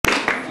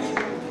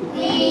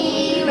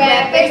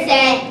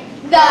represent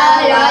the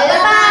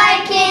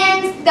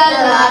Lullabykins, the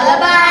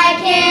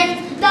Lullabykins,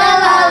 the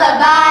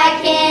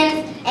Lullabykins,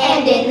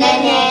 and in the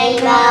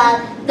name of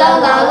the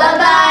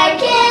Lullabykins,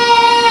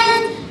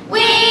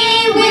 we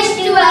wish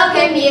to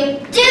welcome you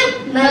to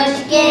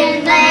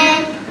Munchkin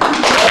Land.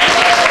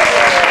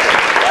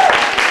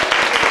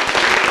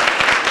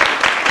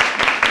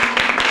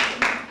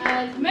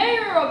 As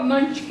mayor of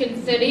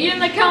Munchkin City in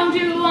the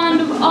county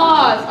land of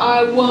Oz,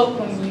 I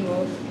welcome you.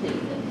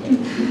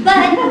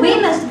 But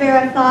we must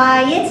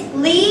verify it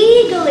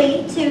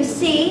legally to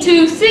see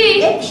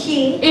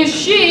if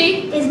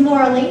she is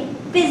morally,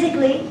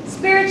 physically,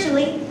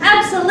 spiritually,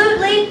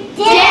 absolutely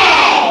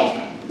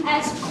dead.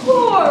 As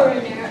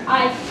coroner,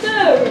 I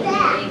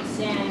thoroughly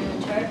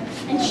examined her,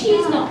 and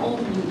she's not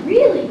only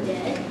really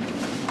dead,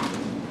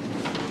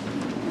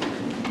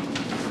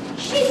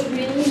 she's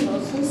really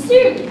most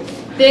sincerely.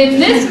 Then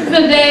this is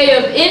the day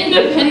of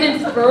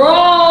independence for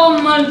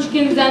all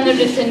Munchkins and their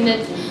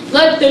descendants.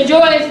 Let the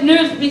joyous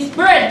news be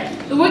spread.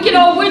 The wicked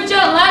old witch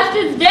at last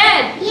is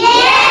dead. Yay!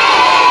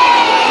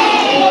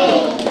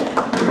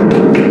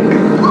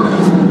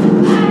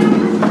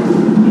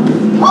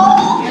 Who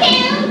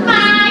killed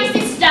my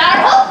sister?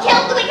 Who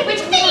killed the wicked witch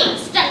of the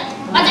East?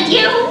 Was it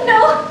you? No,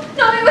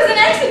 it was an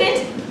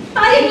accident.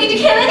 I didn't mean to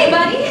kill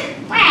anybody.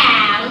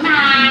 Well,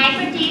 my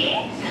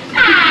pretty,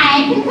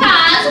 I can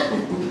cause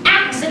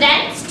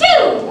accidents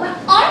too.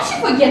 Aren't you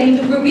forgetting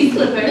the ruby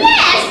slippers?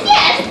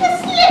 Yes, the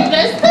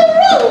slippers, the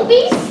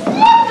ruby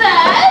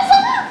slippers.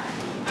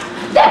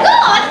 They're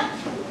gone.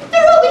 The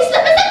ruby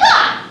slippers are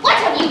gone. What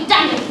have you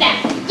done with them?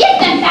 Give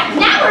them back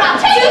now or I'll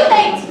tell you. Too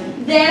late.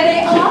 There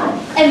they are,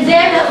 and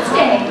there they'll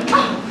stay.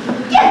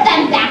 Give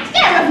them back.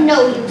 They're of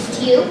no use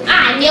to you.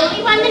 I'm the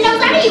only one that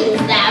knows how to use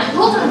them.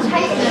 Hold on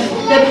tight to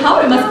them. Their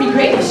power must be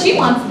great if she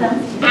wants them.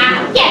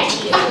 I'll get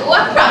you.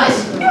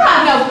 Promise, you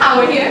have no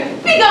power here.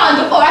 Be gone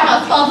before our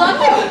house falls on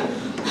you.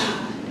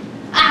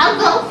 I'll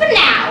go for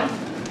now.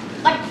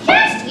 But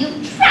just you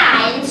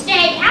try and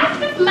stay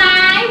out of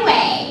my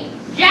way.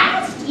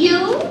 Just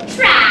you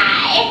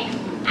try.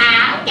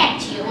 I'll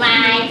get you,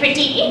 my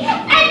pretty.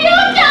 And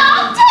your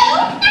dog, too.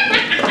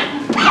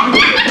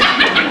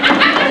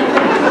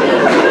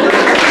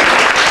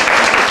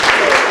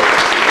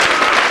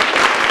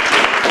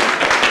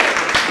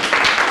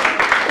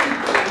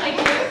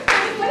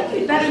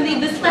 You'd better leave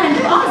this land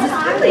of Oz as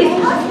quickly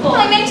as possible.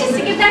 I'm anxious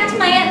to get back to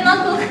my aunt and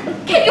uncle.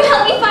 Can you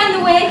help me find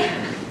the way?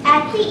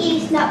 At the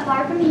east, not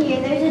far from here,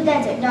 there's a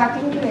desert, dark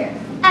and drear.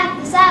 At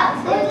the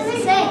south, there's the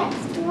same.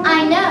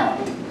 I know,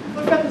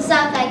 for from the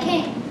south I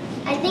came.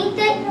 I think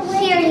that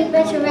here you'd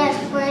better rest,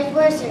 for it's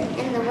worse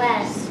in the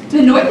west.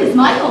 The north is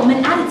my home,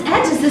 and at its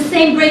edge is the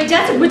same great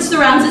desert which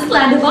surrounds this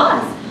land of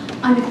Oz.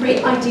 I'm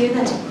afraid, my dear,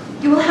 that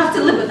you will have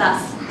to live with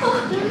us.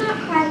 Oh, do not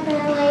cry,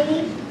 fair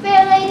lady.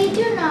 Fair lady,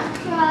 do not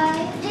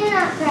cry. Do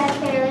not cry,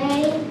 fair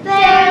lady.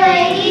 Fair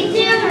lady,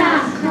 do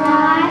not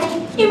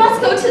cry. You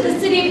must go to the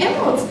City of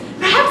Emeralds.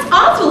 Perhaps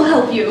Oz will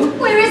help you.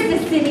 Where is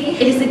this city?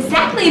 It is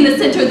exactly in the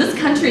center of this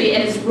country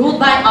and is ruled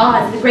by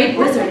Oz, the great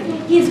wizard.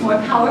 He is more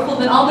powerful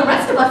than all the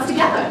rest of us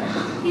together.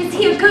 Is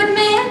he a good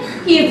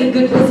man? He is a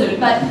good wizard,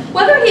 but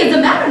whether he is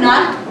a man or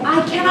not,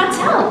 I cannot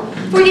tell.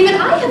 For even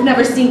I have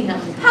never seen him.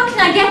 How can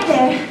I get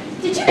there?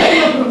 Did you get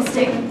your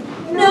broomstick?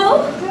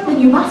 No? Then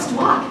you must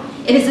walk.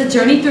 It is a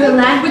journey through a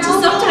land which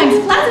is sometimes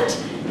pleasant,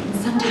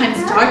 and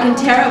sometimes dark and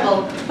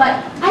terrible.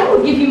 But I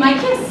will give you my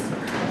kiss.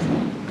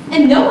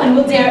 And no one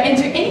will dare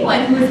enter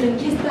anyone who has been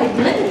kissed by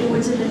Glinda, the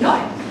witch of the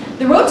north.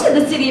 The road to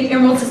the City of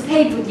Emeralds is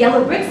paved with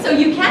yellow bricks, so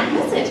you can't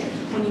miss it.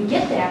 When you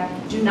get there,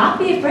 do not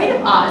be afraid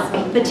of Oz,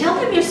 but tell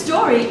him your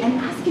story and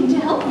ask him to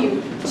help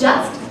you.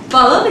 Just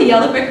follow the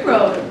yellow brick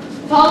road.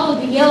 Follow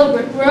the yellow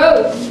brick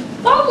road.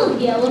 Follow the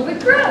yellow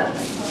brick road.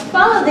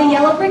 Follow the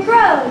yellow brick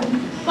road.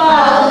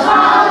 Follow,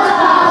 follow,